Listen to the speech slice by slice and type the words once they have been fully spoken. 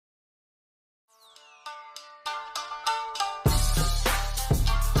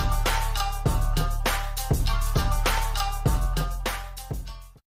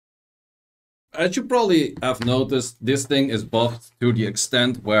as you probably have noticed, this thing is buffed to the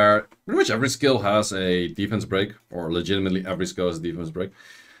extent where pretty much every skill has a defense break, or legitimately every skill has a defense break.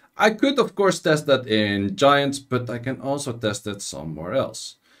 I could, of course, test that in Giants, but I can also test it somewhere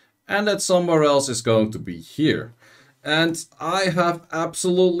else. And that somewhere else is going to be here. And I have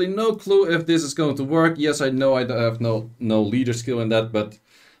absolutely no clue if this is going to work. Yes, I know I have no leader skill in that, but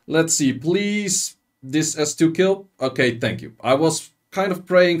let's see. Please, this S2 kill. Okay, thank you. I was kind of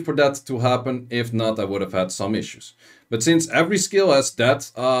praying for that to happen. If not, I would have had some issues. But since every skill has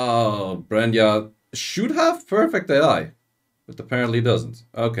that, Brandia should have perfect AI, but apparently doesn't.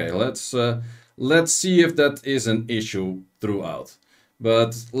 Okay, let's see if that is an issue throughout.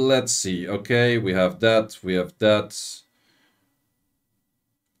 But let's see. Okay, we have that. We have that.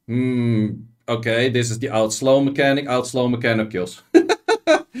 Okay, this is the out slow mechanic. Out slow mechanic kills.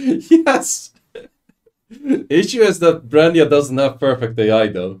 Yes. Issue is that Brandia doesn't have perfect AI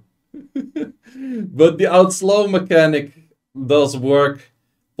though. But the out slow mechanic does work.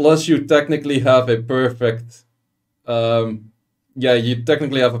 Plus, you technically have a perfect. Yeah, you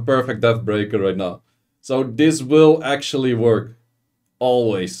technically have a perfect death breaker right now. So this will actually work.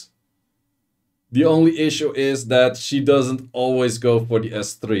 Always. The only issue is that she doesn't always go for the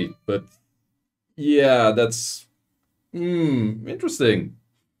S3. But yeah, that's interesting.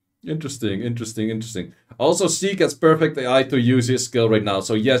 Interesting. Also, Sieq has perfect AI to use his skill right now.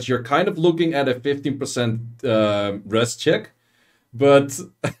 So yes, you're kind of looking at a 15% rest check. But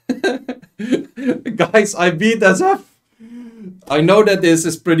guys, I beat SF. I know that this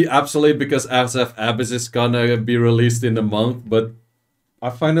is pretty obsolete because SF Abyss is gonna be released in a month, but I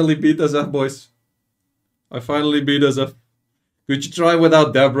finally beat SF, boys. I finally beat SF. Could you try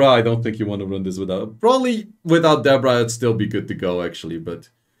without Deborah? I don't think you want to run this without. Probably without Deborah, it'd still be good to go, actually, but...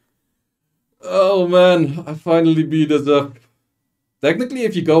 Oh, man. I finally beat SF. Technically,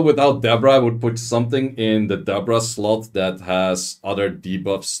 if you go without Deborah, I would put something in the Deborah slot that has other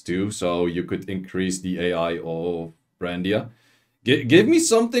debuffs, too, so you could increase the AI of Brandia. Give me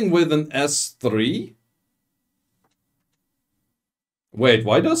something with an S3. Wait,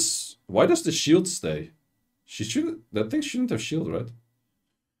 why does the shield stay? That thing shouldn't have shield, right?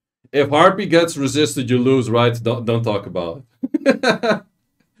 If Harpy gets resisted, you lose, right? Don't talk about it.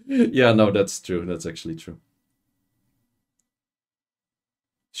 Yeah, no, that's true. That's actually true.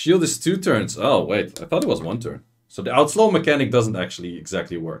 Shield is 2 turns. Oh, wait, I thought it was 1 turn. So the outslow mechanic doesn't actually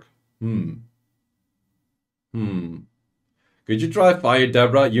exactly work. Could you try Fire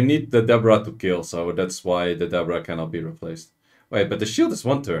Deborah? You need the Deborah to kill, so that's why the Deborah cannot be replaced. Wait, but the shield is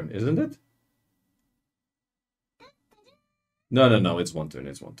 1 turn, isn't it? No, it's 1 turn,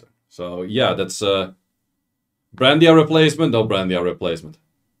 it's 1 turn. So, yeah, that's Brandia replacement, no Brandia replacement.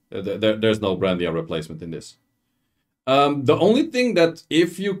 There's no Brandia replacement in this. The only thing that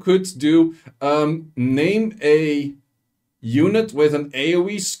if you could do, name a unit with an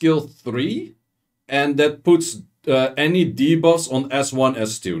AoE skill 3, and that puts any debuffs on S1,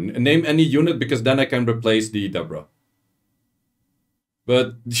 S2. Name any unit, because then I can replace the Deborah.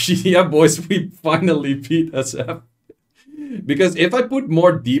 But yeah, boys, we finally beat SF. Because if I put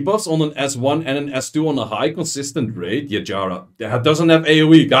more debuffs on an S1 and an S2 on a high consistent rate, Yajara, that doesn't have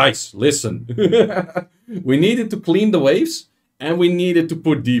AoE. Guys, listen. We needed to clean the waves, and we needed to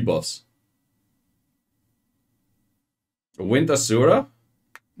put debuffs. Wind Asura?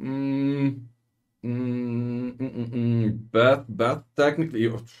 Bad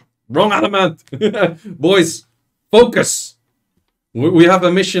technically. Wrong element! Boys, focus! We have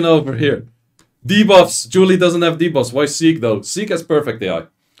a mission over here. Debuffs. Julie doesn't have debuffs. Why Sieq though? Sieq has perfect AI.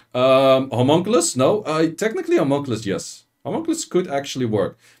 Homunculus? No. Technically Homunculus, yes. Homunculus could actually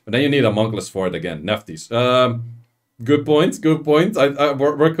work. But then you need Homunculus for it again. Nefties. Good point.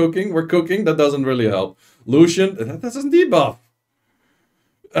 We're cooking. That doesn't really help. Lucian, that doesn't debuff.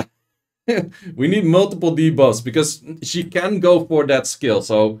 We need multiple debuffs because she can go for that skill.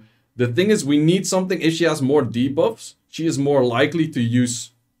 So the thing is, we need something. If she has more debuffs, she is more likely to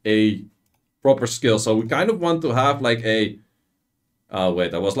use a proper skill. So we kind of want to have like a... Oh,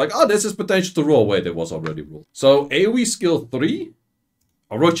 wait, I was like, oh, this is potential to roll. Wait, it was already rolled. So AoE skill 3.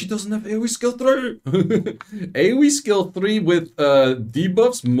 Orochi doesn't have AoE skill 3. AoE skill 3 with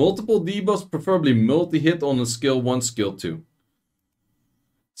debuffs, multiple debuffs, preferably multi-hit on a skill 1, skill 2.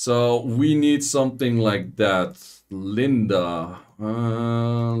 So we need something like that. Linda.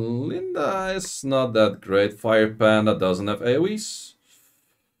 Linda is not that great. Fire Panda doesn't have AoEs.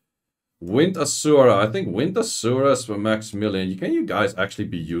 Wind Asura. I think Wind Asura is for Maximilian. Can you guys actually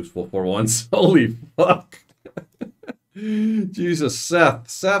be useful for once? Holy fuck. Jesus, Seth.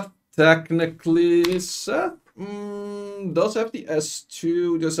 Seth, technically, Seth? does have the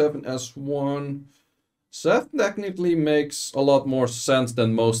S2, does have an S1. Seth technically makes a lot more sense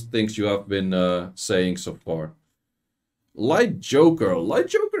than most things you have been saying so far. Light Joker. Light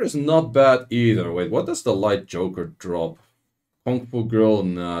Joker is not bad either. Wait, what does the Light Joker drop? Kung Fu Girl,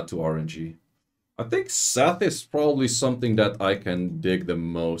 nah, to RNG. I think Seth is probably something that I can dig the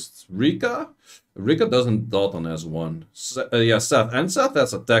most. Rika? Rika doesn't dot on S1. Yeah, Seth. And Seth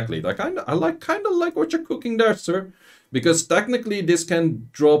has a tech lead. I kinda like what you're cooking there, sir. Because technically this can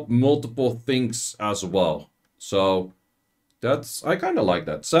drop multiple things as well. So I kind of like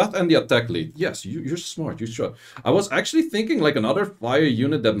that. Seth and the attack lead. Yes, you're smart. You should. I was actually thinking like another fire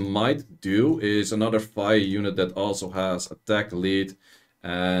unit that might do is another fire unit that also has attack lead.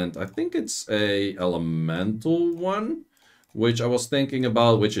 And I think it's a elemental one, which I was thinking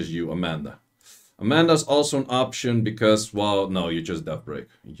about, which is you, Amanda. Amanda's also an option because, well, no, you just death break.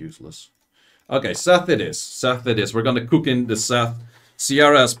 Useless. Okay, Seth it is. Seth it is. We're gonna cook in the Seth.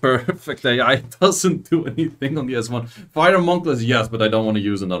 Sierra has perfect AI. Doesn't do anything on the S1. Fire Homunculus, yes, but I don't want to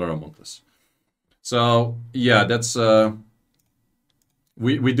use another Homunculus. So, yeah, that's...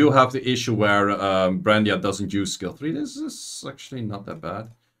 We do have the issue where Brandia doesn't use skill 3. This is actually not that bad.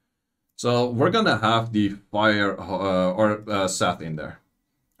 So, we're gonna have the Fire or Seth in there.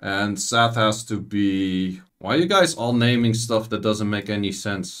 And Seth has to be... Why are you guys all naming stuff that doesn't make any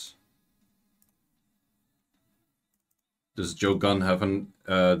sense? Does Joe Gunn have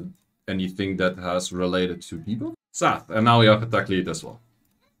anything that has related to debuff? Seth, and now we have attack lead as well.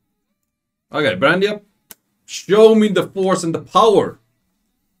 Okay, Brandia, show me the force and the power.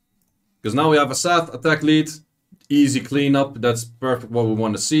 Because now we have a Seth attack lead, easy cleanup. That's perfect what we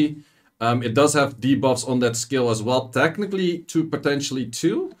want to see. It does have debuffs on that skill as well, technically potentially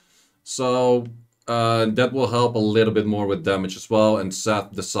 2. So that will help a little bit more with damage as well. And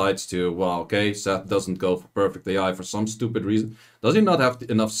Seth decides to, well, okay, Seth doesn't go for perfect AI for some stupid reason. Does he not have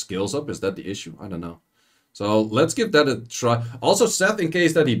enough skills up? Is that the issue? I don't know. So let's give that a try. Also, Seth, in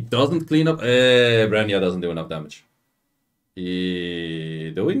case that he doesn't clean up, Brandia doesn't do enough damage.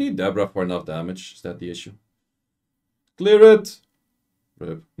 Do we need Deborah for enough damage? Is that the issue? Clear it.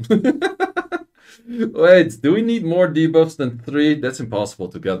 Rip. Wait, do we need more debuffs than 3? That's impossible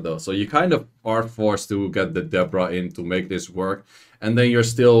to get though. So you kind of are forced to get the Deborah in to make this work. And then you're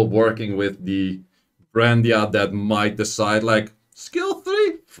still working with the Brandia that might decide like, skill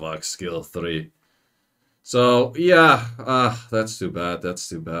 3? Fuck skill 3. So yeah, that's too bad. That's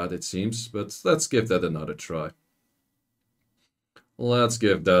too bad it seems. But let's give that another try. Let's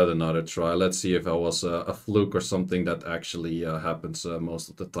give that another try. Let's see if it was a fluke or something that actually happens most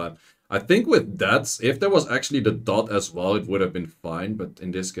of the time. I think with that, if there was actually the dot as well, it would have been fine. But in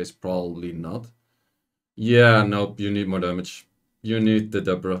this case, probably not. Yeah, nope, you need more damage. You need the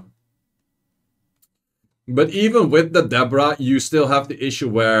Deborah. But even with the Deborah, you still have the issue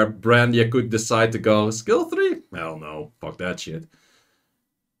where Brandia could decide to go skill 3? Hell no, fuck that shit.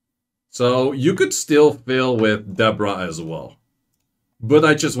 So you could still fail with Deborah as well. But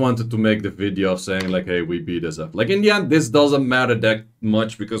I just wanted to make the video of saying like, hey, we beat SF. Like in the end, this doesn't matter that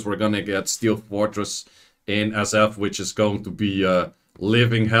much because we're gonna get Steel Fortress in SF, which is going to be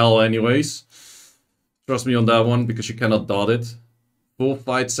living hell anyways. Trust me on that one because you cannot dot it. Full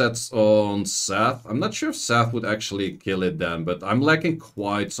fight sets on Seth. I'm not sure if Seth would actually kill it then, but I'm lacking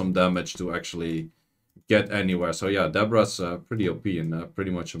quite some damage to actually get anywhere. So yeah, Deborah's pretty OP and pretty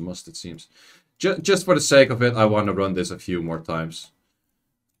much a must it seems. Just for the sake of it, I want to run this a few more times.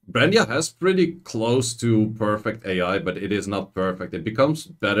 Brandia has pretty close to perfect AI, but it is not perfect. It becomes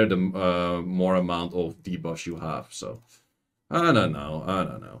better the more amount of debuffs you have. So, I don't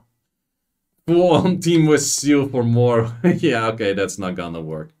know. Full on team with Seal for more. Yeah, okay, that's not gonna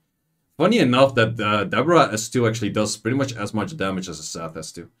work. Funny enough that Deborah S2 actually does pretty much as much damage as a Seth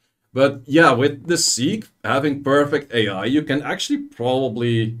S2. But yeah, with the Sieq having perfect AI, you can actually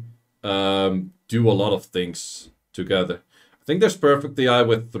probably do a lot of things together. I think there's perfect AI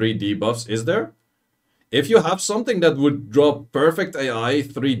with 3 debuffs, is there? If you have something that would drop perfect AI,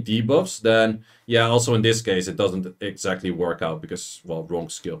 3 debuffs, then yeah, also in this case, it doesn't exactly work out because, well, wrong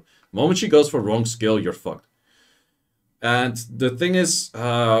skill. The moment she goes for wrong skill, you're fucked. And the thing is,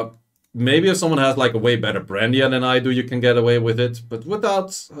 maybe if someone has like a way better Brandia than I do, you can get away with it. But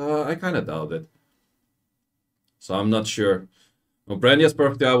without, I kind of doubt it. So I'm not sure. Well, Brandia's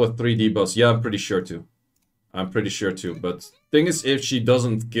perfect AI with 3 debuffs. Yeah, I'm pretty sure too. But thing is, if she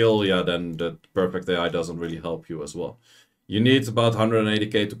doesn't kill, yeah, then the perfect AI doesn't really help you as well. You need about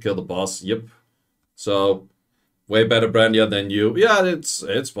 180k to kill the boss. Yep. So, way better Brandia than you. Yeah,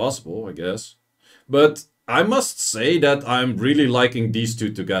 it's possible, I guess. But I must say that I'm really liking these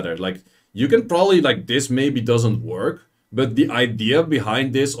two together. Like, you can probably, like, this maybe doesn't work. But the idea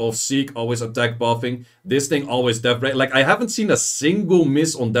behind this of Sieq always attack buffing, this thing always death break. Like, I haven't seen a single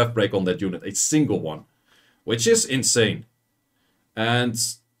miss on death break on that unit. A single one. Which is insane. And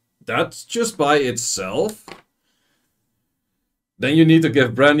that's just by itself. Then you need to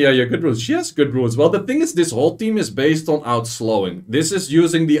give Brandia your good rules. She has good rules. Well, the thing is, this whole team is based on outslowing. This is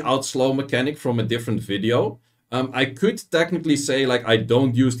using the outslow mechanic from a different video. I could technically say, like, I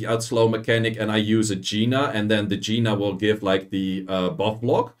don't use the outslow mechanic and I use a Gina, and then the Gina will give, like, the buff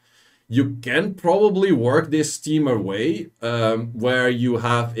block. You can probably work this team away where you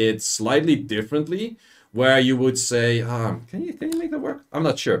have it slightly differently, where you would say, can you make that work? I'm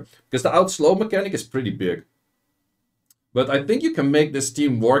not sure, because the outslow mechanic is pretty big. But I think you can make this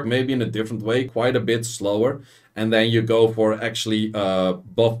team work maybe in a different way, quite a bit slower. And then you go for actually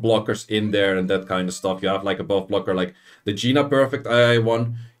buff blockers in there and that kind of stuff. You have like a buff blocker like the Gina Perfect AI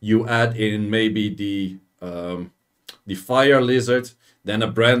one. You add in maybe the Fire Lizard, then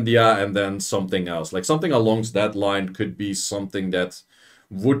a Brandia, and then something else. Like something along that line could be something that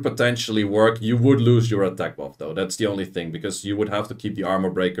would potentially work. You would lose your attack buff though. That's the only thing, because you would have to keep the armor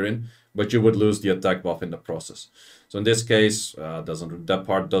breaker in, but you would lose the attack buff in the process. So in this case, that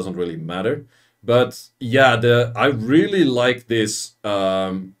part doesn't really matter. But yeah, I really like this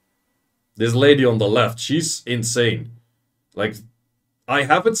this lady on the left. She's insane. Like, I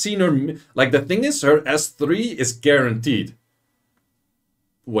haven't seen her. Like, the thing is, her S3 is guaranteed.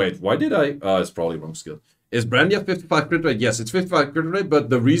 Wait, why did I? It's probably wrong skill. Is Brandia 55 crit rate? Yes, it's 55 crit rate, but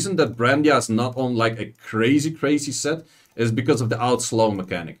the reason that Brandia is not on like a crazy set is because of the outslow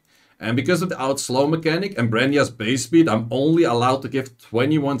mechanic. And because of the outslow mechanic and Brandia's base speed, I'm only allowed to give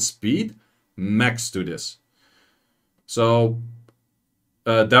 21 speed max to this. So,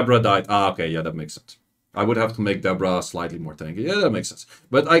 Deborah died. Okay, yeah, that makes sense. I would have to make Deborah slightly more tanky. Yeah, that makes sense.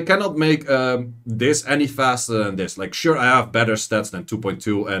 But I cannot make this any faster than this. Like, sure, I have better stats than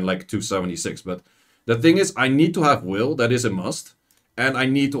 2.2 and like 276, but the thing is, I need to have will, that is a must, and I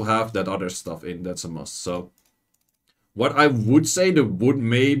need to have that other stuff in, that's a must. So, what I would say that would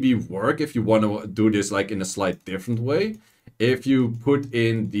maybe work if you want to do this like in a slight different way, if you put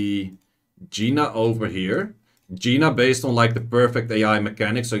in the Gina over here, Gina based on like the perfect AI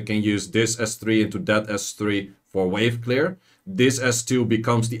mechanic, so you can use this S3 into that S3 for wave clear. This S2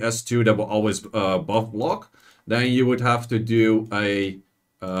 becomes the S2 that will always buff block. Then you would have to do a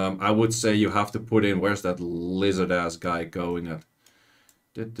I would say you have to put in, where's that lizard ass guy going at?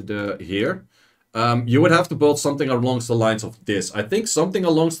 Here. You would have to build something along the lines of this. I think something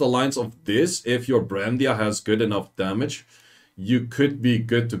along the lines of this, if your Brandia has good enough damage, you could be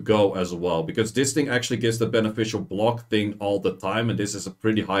good to go as well. Because this thing actually gives the beneficial block thing all the time, and this is a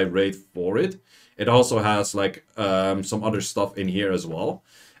pretty high rate for it. It also has like some other stuff in here as well.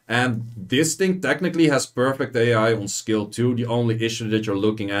 And this thing technically has perfect AI on skill 2. The only issue that you're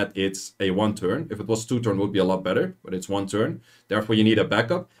looking at, it's a 1 turn. If it was 2 turn, it would be a lot better, but it's 1 turn. Therefore, you need a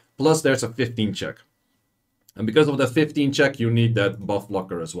backup. Plus, there's a 15 check. And because of that 15 check, you need that buff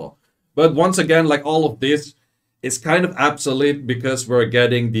blocker as well. But once again, like all of this is kind of obsolete because we're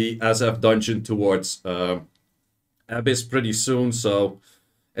getting the SF dungeon towards Abyss pretty soon. So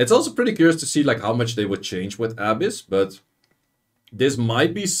it's also pretty curious to see like how much they would change with Abyss, but this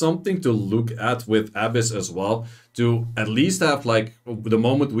might be something to look at with Abyss as well, to at least have like the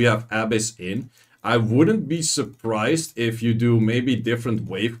moment we have Abyss in, I wouldn't be surprised if you do maybe different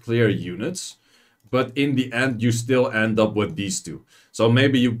wave clear units, but in the end you still end up with these two. So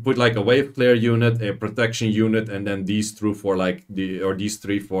maybe you put like a wave clear unit, a protection unit, and then these three for like these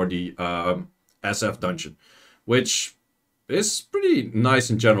three for the SF dungeon, which is pretty nice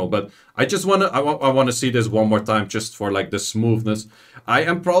in general. But I just I want to see this one more time just for like the smoothness. I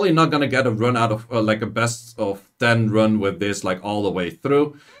am probably not gonna get a run out of like a best of 10 run with this like all the way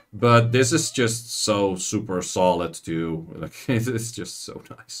through, but this is just so super solid too. Like it's just so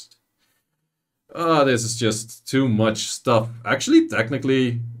nice. Oh, this is just too much stuff. Actually,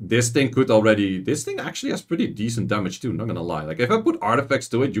 technically, this thing actually has pretty decent damage too, not gonna lie. Like, if I put artifacts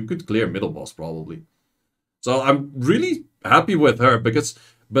to it, you could clear middle boss, probably. So I'm really happy with her, because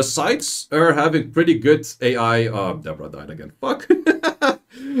besides her having pretty good AI... Oh, Deborah died again. Fuck.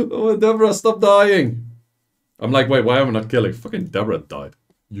 Oh, Deborah, stop dying. I'm like, wait, why am I not killing? Fucking Deborah died.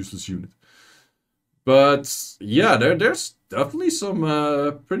 Useless unit. But yeah, there's definitely some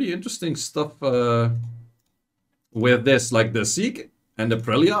pretty interesting stuff with this, like the Sieq and the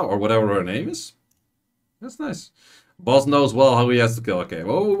Prilea, or whatever her name is. That's nice. Boss knows well how he has to kill. Okay,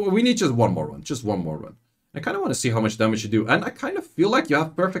 well, we need just one more run. Just one more run. I kind of want to see how much damage you do. And I kind of feel like you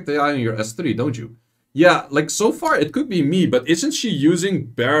have perfect AI on your S3, don't you? Yeah, like so far it could be me, but isn't she using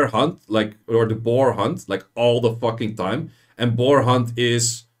bear hunt like or the boar hunt like all the fucking time? And boar hunt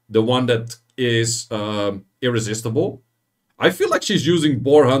is the one that is irresistible. I feel like she's using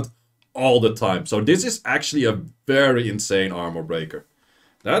boar hunt all the time. So this is actually a very insane armor breaker.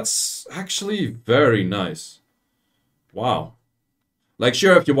 That's actually very nice. Wow. Like,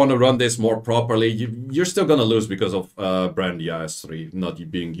 sure, if you want to run this more properly, you're still gonna lose because of Brandy IS3 not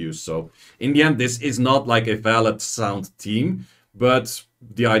being used. So, in the end, this is not like a valid sound team, but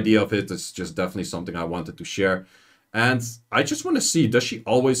the idea of it is just definitely something I wanted to share. And I just want to see, does she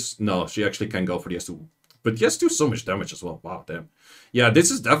always... No, she actually can go for the S2. But the S2 so much damage as well. Wow, damn. Yeah,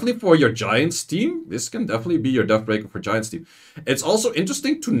 this is definitely for your Giants team. This can definitely be your death breaker for Giants team. It's also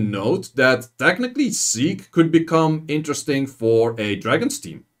interesting to note that technically Sieq could become interesting for a Dragons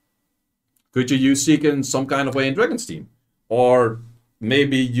team. Could you use Sieq in some kind of way in Dragons team? Or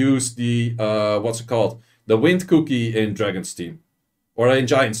maybe use the, what's it called? The Wind Cookie in Dragons team. Or in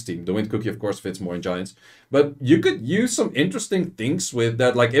Giants team. The Wind Cookie, of course, fits more in Giants. But you could use some interesting things with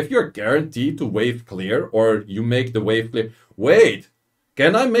that. Like, if you're guaranteed to wave clear, or you make the wave clear... Wait!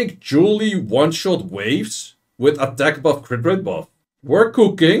 Can I make Julie one-shot waves with attack buff, crit rate buff? We're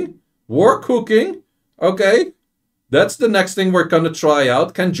cooking. We're cooking. Okay. That's the next thing we're gonna try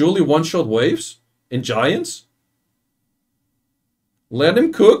out. Can Julie one-shot waves in Giants? Let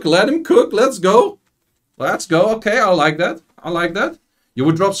him cook. Let him cook. Let's go. Let's go. Okay, I like that. I like that. You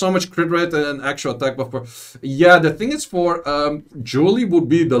would drop so much crit rate and actual attack buff. Yeah, the thing is for Julie would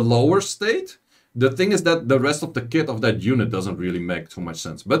be the lower state. The thing is that the rest of the kit of that unit doesn't really make too much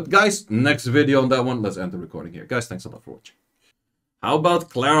sense. But guys, next video on that one. Let's end the recording here. Guys, thanks a lot for watching. How about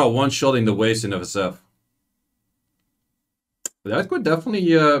Clara one-shotting the waves in SF? That could definitely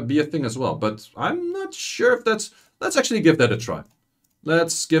be a thing as well. But I'm not sure if that's... Let's actually give that a try.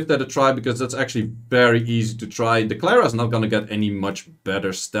 Let's give that a try because that's actually very easy to try. The Clara is not going to get any much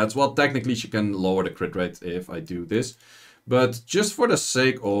better stats. Well, technically she can lower the crit rate if I do this. But just for the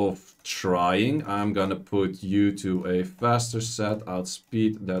sake of trying, I'm gonna put you to a faster set,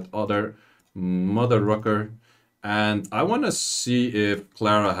 outspeed that other mother rucker. And I want to see if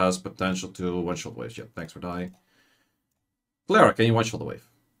Clara has potential to one-shot waves. Yeah, thanks for dying. Clara, can you one-shot the wave?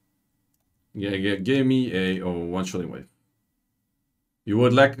 Yeah, give me a one-shotting wave. You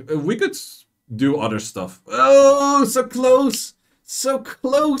would like... we could do other stuff. Oh, so close! So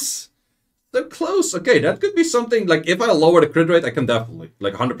close! So close. Okay, that could be something, like, if I lower the crit rate, I can definitely,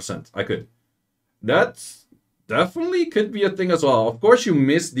 like, 100%, I could. That definitely could be a thing as well. Of course, you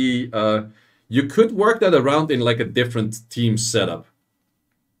miss the, you could work that around in, like, a different team setup.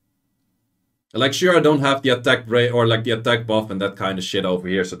 Like, sure, I don't have the attack rate, or, like, the attack buff and that kind of shit over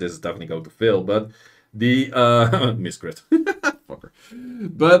here, so this is definitely going to fail, but the, miscrit. Fucker.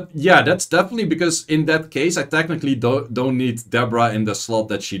 But yeah, that's definitely because in that case, I technically don't need Deborah in the slot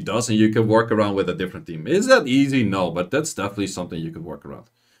that she does, and you can work around with a different team. Is that easy? No, but that's definitely something you could work around.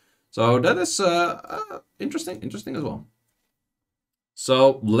 So that is interesting as well.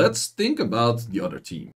 So let's think about the other team.